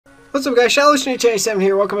What's up guys, Julius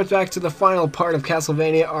here, welcome back to the final part of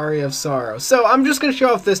Castlevania Aria of Sorrow. So, I'm just going to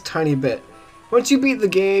show off this tiny bit. Once you beat the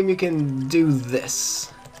game, you can do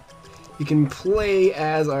this. You can play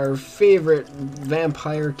as our favorite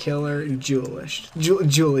vampire killer,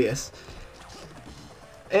 Julius.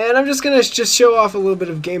 And I'm just going to show off a little bit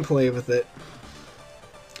of gameplay with it.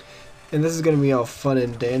 And this is going to be all fun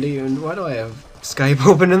and dandy. And why do I have Skype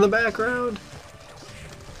open in the background?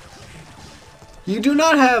 You do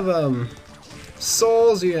not have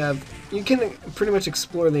souls. You can pretty much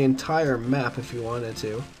explore the entire map if you wanted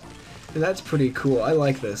to, and that's pretty cool. I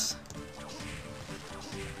like this.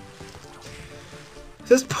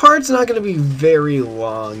 This part's not going to be very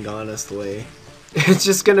long, honestly. It's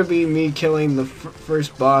just going to be me killing the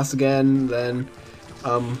first boss again, then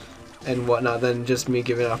and whatnot, then just me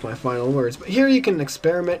giving off my final words. But here you can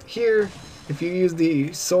experiment. Here, if you use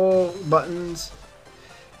the soul buttons,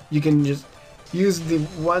 you can just use the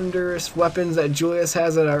wondrous weapons that Julius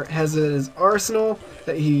has at his arsenal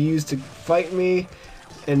that he used to fight me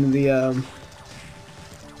in the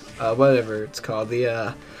whatever it's called,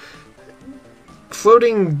 the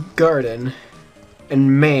floating garden.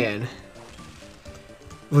 And man,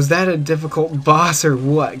 was that a difficult boss or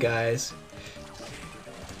what, guys?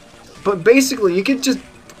 But basically, you could just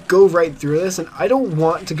go right through this, and I don't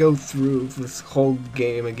want to go through this whole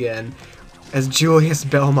game again as Julius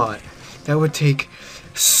Belmont. That would take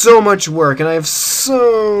so much work, and I have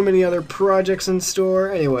so many other projects in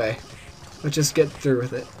store. Anyway, let's just get through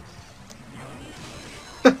with it.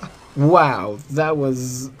 Wow, that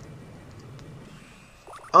was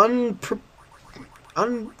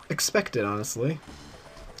unexpected, honestly.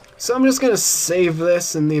 So I'm just going to save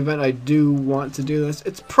this in the event I do want to do this.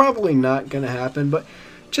 It's probably not going to happen, but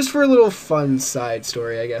just for a little fun side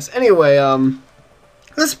story, I guess. Anyway,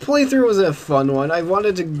 this playthrough was a fun one. I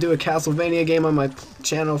wanted to do a Castlevania game on my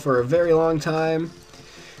channel for a very long time.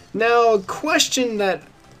 Now, a question that,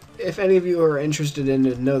 if any of you are interested in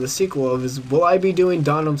to know the sequel of, is will I be doing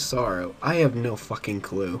Dawn of Sorrow? I have no fucking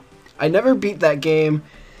clue. I never beat that game,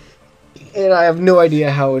 and I have no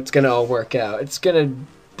idea how it's going to all work out. It's going to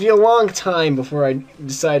be a long time before I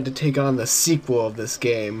decide to take on the sequel of this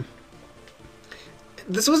game.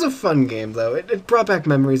 This was a fun game, though. It brought back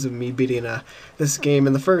memories of me beating this game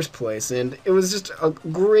in the first place, and it was just a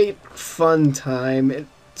great, fun time.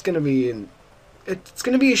 It's gonna be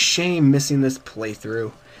a shame missing this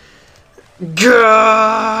playthrough.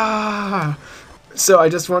 Gah! So I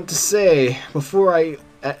just want to say, before I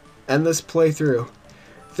end this playthrough,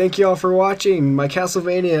 thank you all for watching my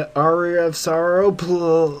Castlevania Aria of Sorrow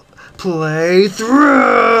playthrough.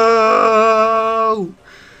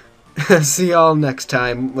 See y'all next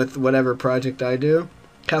time with whatever project I do.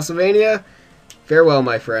 Castlevania, farewell,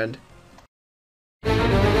 my friend.